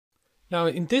Now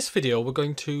in this video we're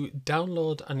going to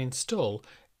download and install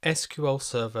SQL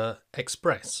Server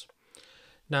Express.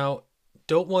 Now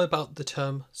don't worry about the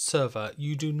term server,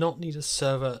 you do not need a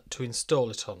server to install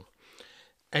it on.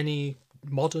 Any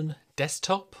modern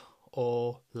desktop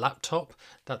or laptop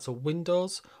that's a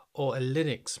Windows or a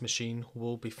Linux machine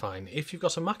will be fine. If you've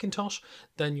got a Macintosh,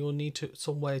 then you'll need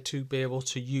somewhere to be able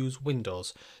to use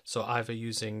Windows, so either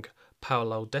using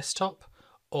parallel desktop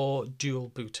or dual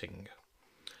booting.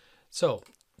 So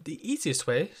the easiest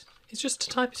way is just to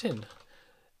type it in,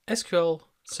 SQL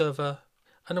Server,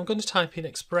 and I'm going to type in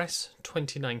Express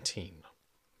 2019.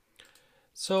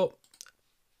 So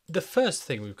the first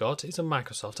thing we've got is a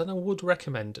Microsoft, and I would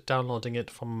recommend downloading it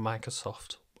from a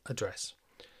Microsoft address.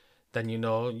 Then you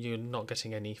know you're not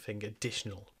getting anything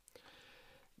additional.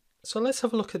 So let's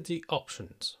have a look at the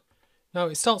options. Now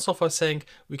it starts off by saying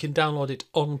we can download it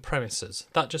on premises.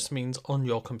 That just means on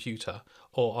your computer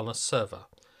or on a server.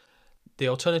 The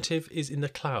alternative is in the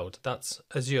cloud. That's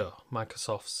Azure,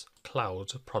 Microsoft's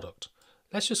cloud product.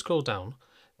 Let's just scroll down.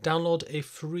 Download a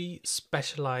free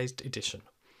specialized edition.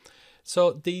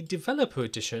 So the developer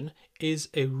edition is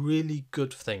a really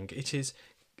good thing. It is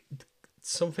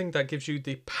something that gives you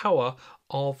the power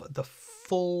of the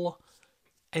full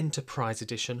enterprise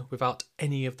edition without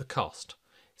any of the cost.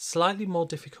 Slightly more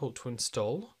difficult to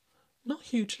install, not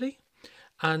hugely.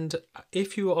 And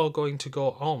if you are going to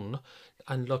go on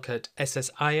and look at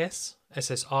SSIS,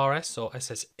 SSRS or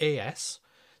SSAS,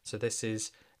 so this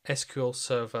is SQL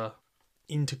Server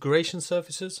Integration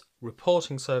Services,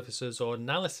 Reporting Services or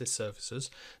Analysis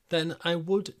Services, then I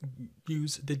would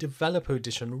use the Developer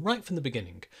Edition right from the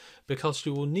beginning, because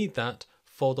you will need that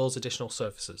for those additional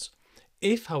services.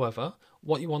 If, however,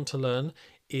 what you want to learn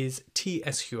is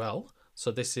t-sql,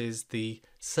 so this is the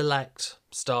select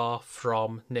star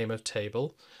from name of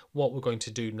table, what we're going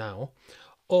to do now,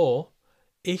 or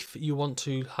if you want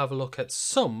to have a look at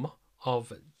some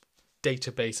of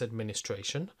database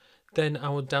administration, then I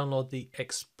would download the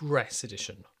Express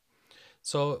edition.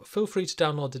 So feel free to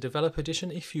download the Developer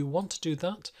edition. If you want to do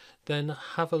that, then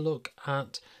have a look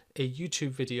at a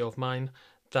YouTube video of mine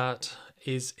that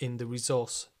is in the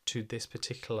resource to this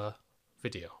particular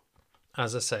video.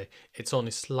 As I say, it's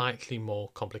only slightly more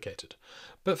complicated.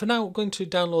 But for now, we're going to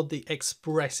download the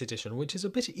Express edition, which is a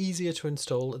bit easier to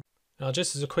install. Now,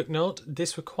 just as a quick note,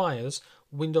 this requires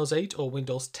Windows 8 or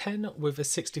Windows 10 with a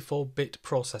 64-bit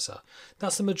processor.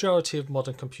 That's the majority of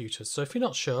modern computers. So if you're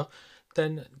not sure,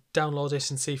 then download it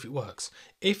and see if it works.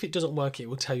 If it doesn't work, it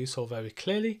will tell you so very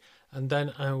clearly. And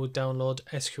then I would download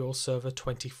SQL Server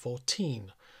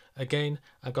 2014. Again,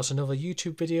 I've got another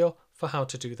YouTube video for how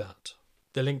to do that.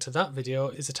 The link to that video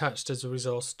is attached as a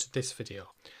resource to this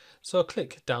video. So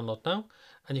click download now,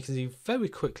 and you can see very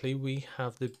quickly we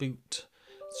have the boot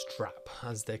strap,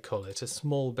 as they call it, a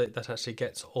small bit that actually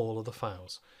gets all of the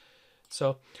files.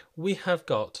 So we have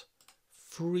got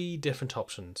 3 different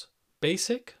options: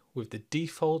 basic with the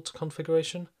default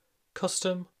configuration,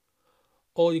 custom,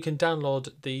 or you can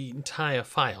download the entire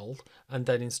file and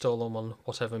then install them on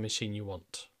whatever machine you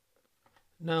want.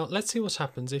 Now let's see what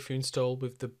happens if you install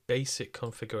with the basic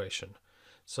configuration.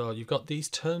 So you've got these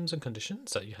terms and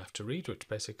conditions that you have to read, which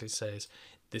basically says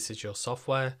this is your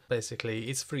software.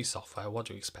 Basically it's free software, what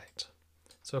do you expect?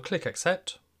 So click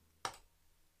accept.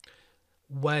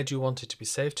 Where do you want it to be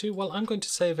saved to? Well, I'm going to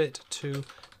save it to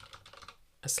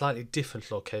a slightly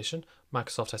different location,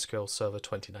 Microsoft SQL Server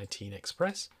 2019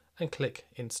 Express, and click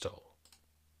install.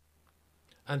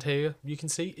 And here you can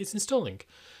see it's installing.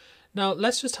 Now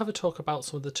let's just have a talk about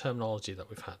some of the terminology that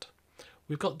we've had.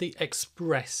 We've got the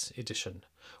Express edition.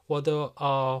 Well, there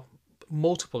are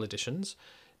multiple editions.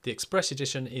 The Express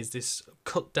edition is this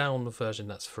cut down version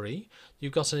that's free.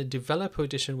 You've got a Developer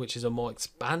edition, which is a more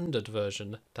expanded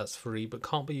version that's free but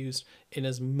can't be used in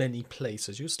as many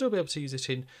places. You'll still be able to use it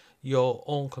in your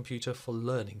own computer for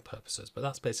learning purposes, but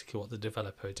that's basically what the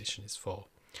Developer edition is for.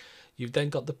 You've then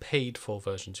got the paid for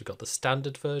versions. You've got the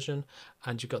standard version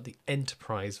and you've got the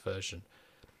enterprise version.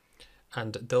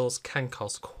 And those can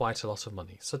cost quite a lot of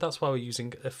money. So that's why we're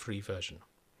using a free version.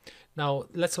 Now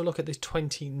let's have a look at the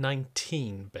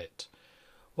 2019 bit.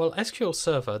 Well, SQL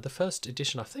Server, the first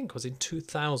edition I think was in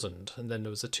 2000, and then there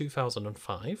was a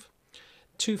 2005,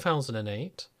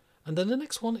 2008, and then the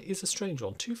next one is a strange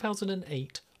one,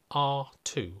 2008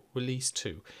 R2, release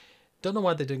 2. Don't know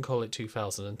why they didn't call it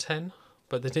 2010,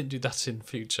 but they didn't do that in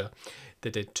future. They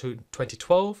did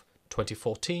 2012,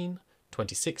 2014,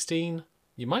 2016.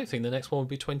 You might think the next one would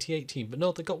be 2018, but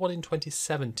no, they got one in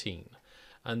 2017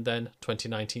 and then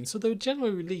 2019. So they would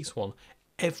generally release one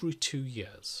every 2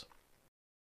 years.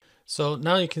 So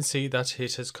now you can see that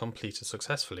it has completed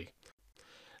successfully.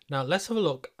 Now let's have a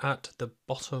look at the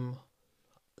bottom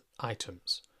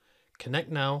items. Connect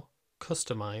now,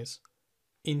 customize,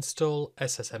 install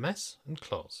SSMS and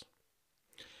close.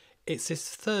 It's this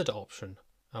third option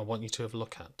I want you to have a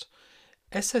look at.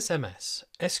 SSMS,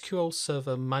 SQL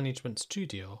Server Management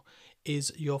Studio,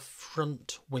 is your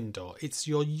front window. It's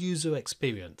your user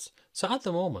experience. So at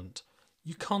the moment,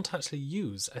 you can't actually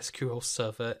use SQL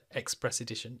Server Express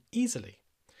Edition easily.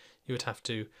 You would have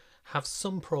to have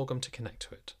some program to connect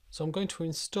to it. So I'm going to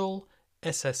install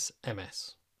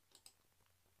SSMS.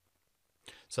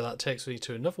 So that takes me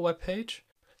to another web page.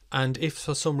 And if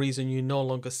for some reason you no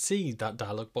longer see that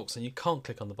dialog box and you can't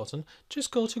click on the button,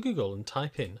 just go to Google and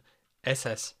type in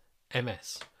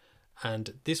SSMS.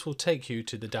 And this will take you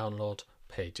to the download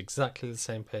page, exactly the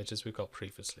same page as we got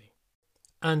previously.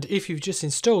 And if you've just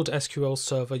installed SQL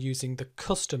Server using the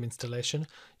custom installation,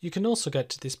 you can also get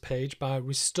to this page by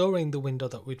restoring the window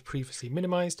that we'd previously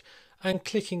minimized and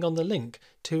clicking on the link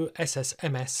to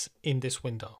SSMS in this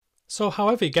window. So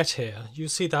however you get here, you'll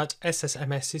see that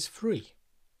SSMS is free.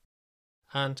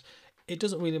 And it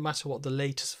doesn't really matter what the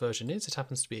latest version is. It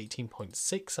happens to be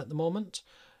 18.6 at the moment,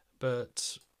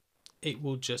 but it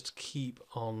will just keep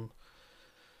on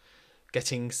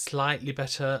getting slightly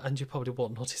better and you probably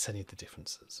won't notice any of the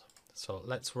differences. So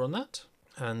let's run that.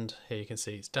 And here you can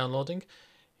see it's downloading.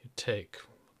 It take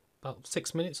about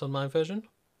 6 minutes on my version.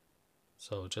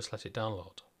 So just let it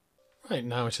download. Right,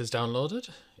 now it has downloaded.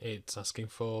 It's asking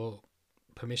for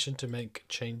permission to make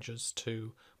changes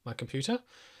to my computer.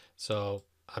 So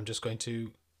I'm just going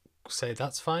to say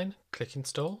that's fine, click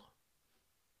install.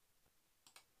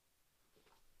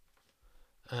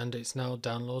 And it's now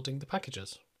downloading the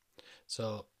packages.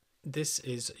 So this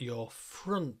is your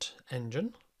front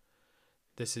engine.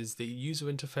 This is the user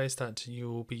interface that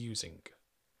you will be using.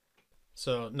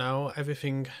 So now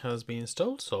everything has been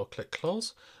installed, so click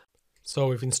close. So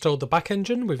we've installed the back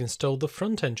engine, we've installed the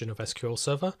front engine of SQL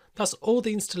Server. That's all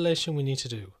the installation we need to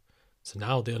do. So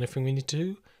now the only thing we need to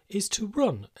do is to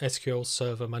run SQL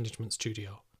Server Management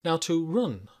Studio. Now to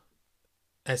run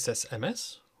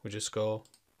SSMS, we just go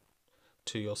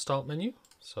to your start menu.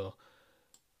 So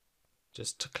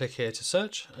just click here to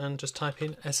search and just type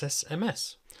in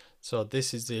SSMS. So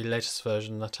this is the latest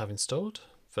version that I've installed,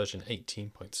 version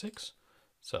 18.6.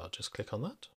 So I'll just click on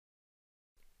that.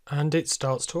 And it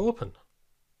starts to open.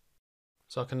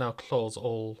 So I can now close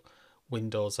all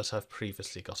windows that I've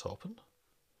previously got open.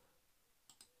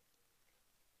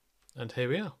 And here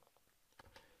we are.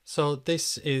 So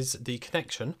this is the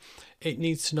connection. It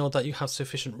needs to know that you have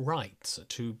sufficient rights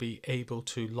to be able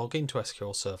to log into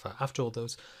SQL Server. After all,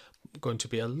 there's going to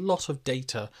be a lot of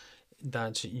data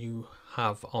that you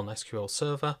have on SQL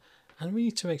Server, and we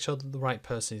need to make sure that the right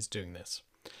person is doing this.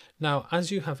 Now, as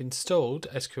you have installed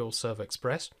SQL Server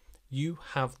Express, you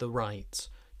have the rights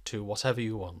to whatever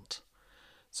you want.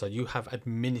 So you have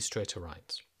administrator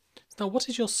rights. Now, what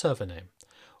is your server name?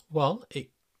 Well,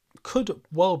 it could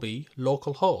well be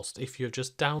localhost if you've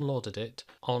just downloaded it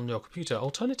on your computer.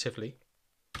 Alternatively,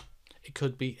 it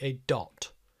could be a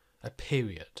dot, a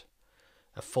period,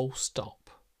 a full stop.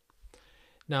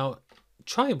 Now,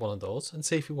 try one of those and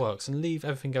see if it works and leave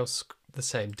everything else the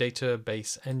same.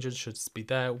 Database engine should be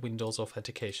there, Windows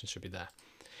authentication should be there.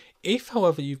 If,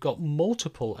 however, you've got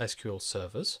multiple SQL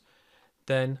servers,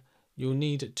 then you'll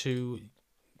need to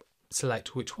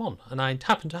select which one. And I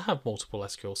happen to have multiple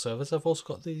SQL servers. I've also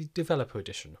got the developer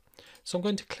edition. So I'm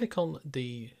going to click on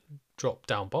the drop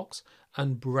down box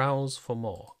and browse for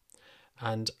more.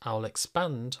 And I'll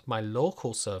expand my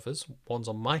local servers, ones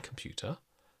on my computer,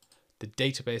 the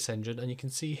database engine, and you can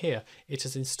see here it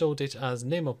has installed it as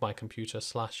name of my computer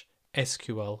 /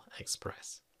 SQL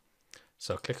Express.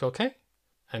 So click OK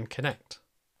and connect.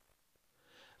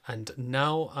 And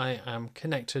now I am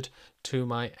connected to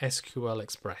my SQL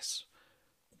Express.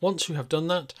 Once you have done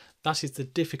that, that is the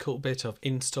difficult bit of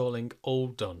installing all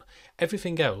done.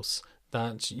 Everything else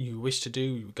that you wish to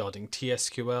do regarding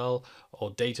t-sql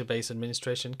or database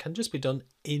administration can just be done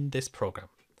in this program.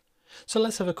 So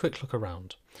let's have a quick look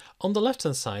around. On the left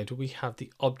hand side we have the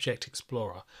Object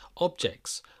Explorer.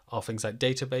 Objects are things like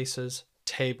databases,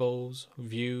 tables,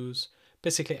 views,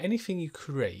 basically anything you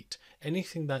create,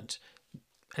 anything that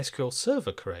SQL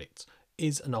Server creates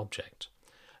is an object.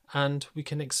 And we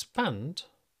can expand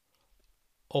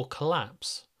or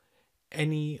collapse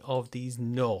any of these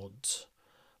nodes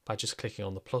by just clicking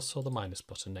on the plus or the minus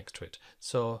button next to it.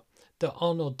 So there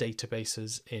are no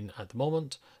databases in at the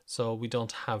moment, so we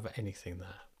don't have anything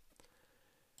there.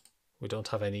 We don't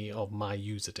have any of my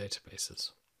user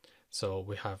databases. So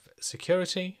we have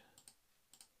security,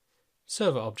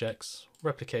 server objects,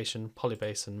 replication,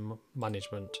 polybase and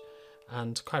management,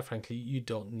 and quite frankly you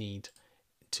don't need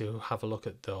to have a look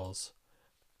at those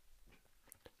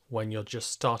when you're just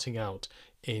starting out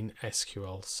in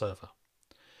SQL Server.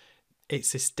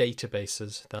 It's this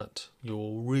databases that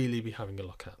you'll really be having a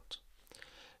look at.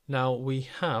 Now we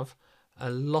have a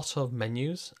lot of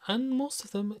menus, and most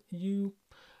of them you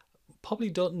probably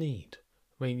don't need.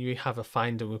 I mean, you have a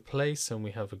find and replace, and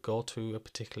we have a go to a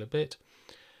particular bit,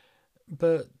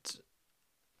 but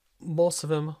most of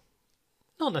them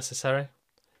not necessary.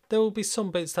 There will be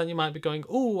some bits that you might be going,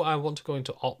 oh, I want to go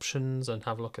into options and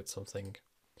have a look at something.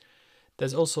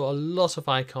 There's also a lot of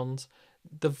icons.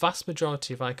 The vast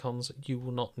majority of icons you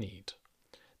will not need.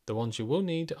 The ones you will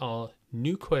need are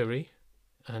new query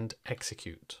and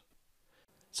execute.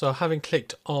 So having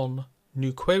clicked on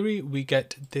new query, we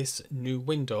get this new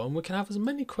window, and we can have as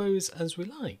many queries as we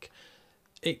like.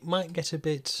 It might get a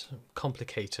bit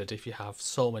complicated if you have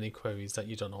so many queries that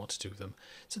you don't know what to do with them.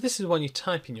 So this is when you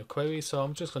type in your query. So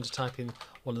I'm just going to type in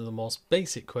one of the most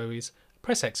basic queries,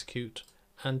 press execute,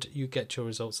 and you get your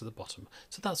results at the bottom.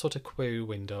 So that's what a query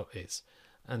window is.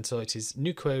 And so it is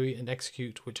new query and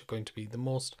execute, which are going to be the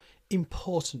most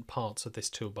important parts of this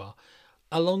toolbar,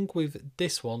 along with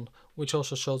this one, which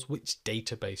also shows which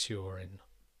database you are in.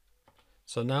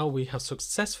 So now we have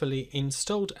successfully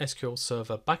installed SQL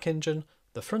Server back engine,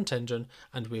 the front engine,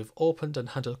 and we've opened and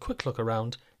had a quick look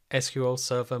around SQL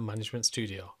Server Management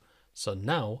Studio. So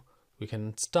now we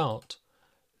can start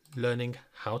learning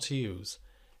how to use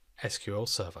SQL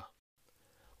Server.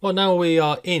 Well, now we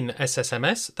are in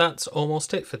SSMS, that's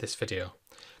almost it for this video.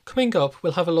 Coming up,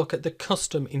 we'll have a look at the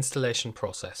custom installation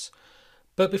process.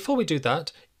 But before we do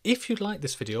that, if you like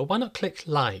this video, why not click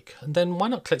like, and then why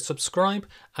not click subscribe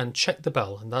and check the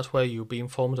bell, and that way you'll be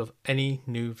informed of any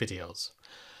new videos.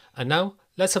 And now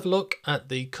let's have a look at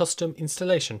the custom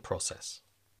installation process.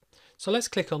 So let's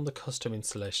click on the custom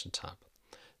installation tab.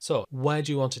 So where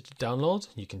do you want it to download?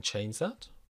 You can change that.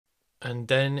 And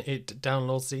then it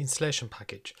downloads the installation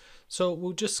package. So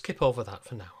we'll just skip over that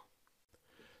for now.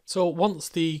 So once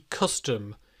the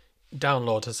custom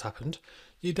download has happened,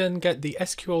 you then get the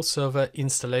SQL Server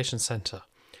Installation Center.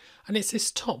 And it's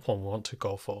this top one we want to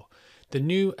go for, the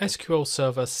new SQL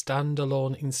Server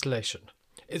standalone installation.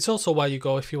 It's also where you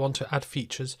go if you want to add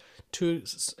features to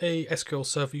a SQL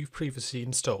Server you've previously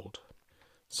installed.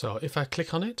 So if I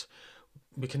click on it,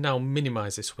 we can now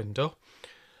minimize this window,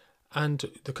 and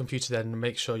the computer then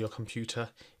makes sure your computer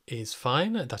is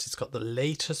fine, that it's got the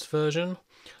latest version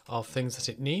of things that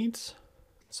it needs.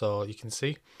 So you can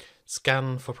see,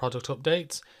 scan for product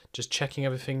updates, just checking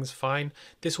everything's fine.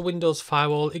 This Windows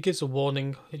firewall, it gives a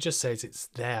warning, it just says it's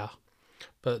there,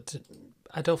 but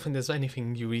I don't think there's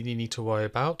anything you really need to worry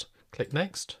about. Click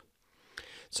next.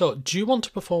 So do you want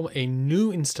to perform a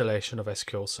new installation of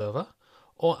SQL Server,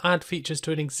 or add features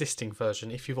to an existing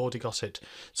version if you've already got it?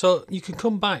 So you can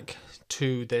come back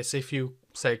to this if you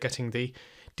say getting the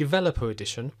developer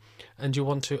edition and you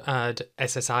want to add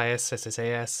SSIS,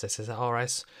 SSAS,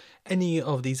 SSRS, any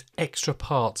of these extra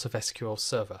parts of SQL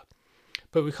Server.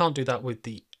 But we can't do that with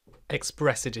the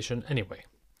Express edition anyway.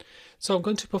 So I'm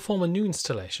going to perform a new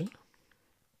installation.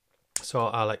 So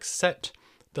I'll accept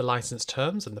the license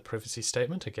terms and the privacy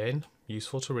statement, again,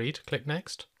 useful to read. Click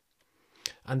next.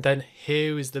 And then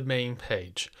here is the main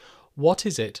page. What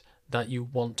is it that you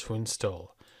want to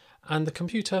install? And the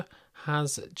computer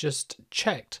has just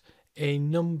checked a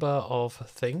number of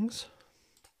things.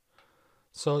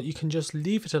 So you can just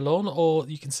leave it alone, or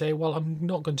you can say, well, I'm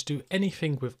not going to do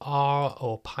anything with R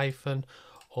or Python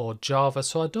or Java,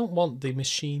 so I don't want the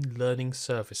machine learning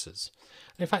services.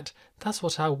 In fact, that's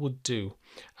what I would do.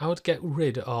 I would get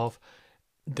rid of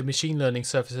the machine learning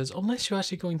services unless you're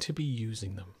actually going to be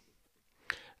using them.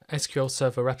 SQL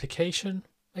Server Replication,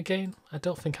 again, I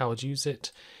don't think I would use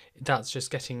it. That's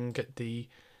just getting the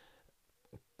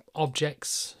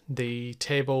objects, the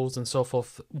tables and so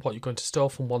forth, what you're going to store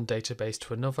from one database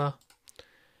to another.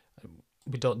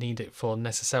 We don't need it for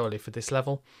necessarily for this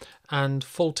level. And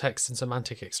full text and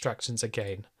semantic extractions,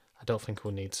 again, I don't think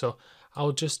we'll need. So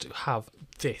I'll just have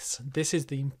this. This is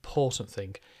the important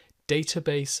thing.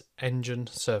 Database Engine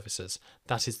Services.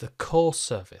 That is the core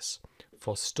service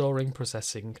for storing,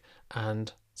 processing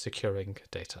and securing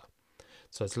data.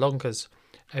 So as long as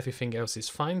everything else is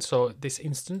fine, so this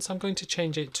instance I'm going to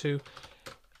change it to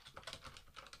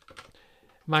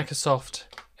Microsoft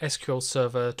SQL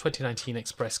Server 2019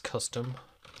 Express Custom,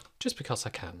 just because I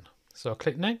can. So I'll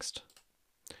click next.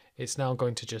 It's now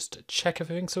going to just check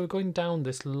everything. So we're going down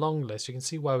this long list. You can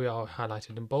see where we are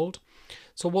highlighted in bold.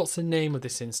 So what's the name of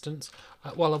this instance?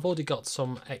 Well, I've already got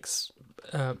some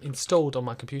installed on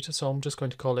my computer, so I'm just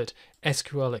going to call it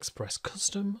SQL Express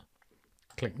Custom.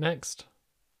 Click next.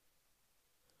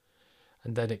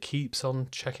 And then it keeps on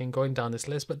checking, going down this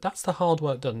list, but that's the hard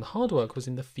work done. The hard work was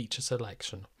in the feature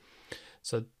selection.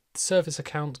 So service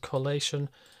account collation,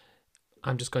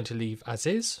 I'm just going to leave as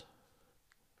is.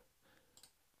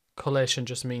 Collation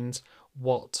just means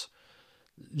what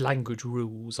language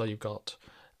rules are you got.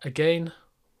 Again,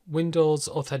 Windows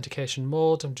authentication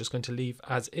mode, I'm just going to leave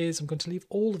as is. I'm going to leave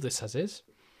all of this as is.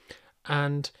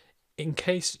 And in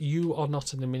case you are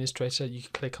not an administrator, you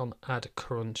can click on add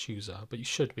current user, but you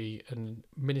should be an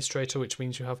administrator, which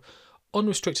means you have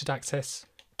unrestricted access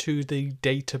to the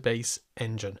database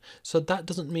engine. So that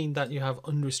doesn't mean that you have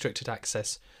unrestricted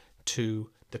access to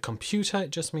the computer,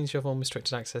 it just means you have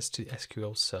unrestricted access to the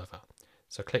SQL Server.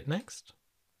 So click next,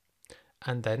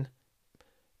 and then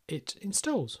it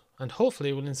installs, and hopefully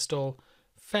it will install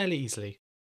fairly easily.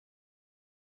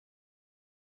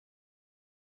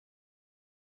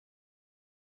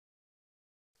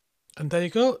 And there you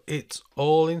go, it's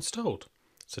all installed.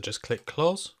 So just click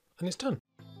close and it's done.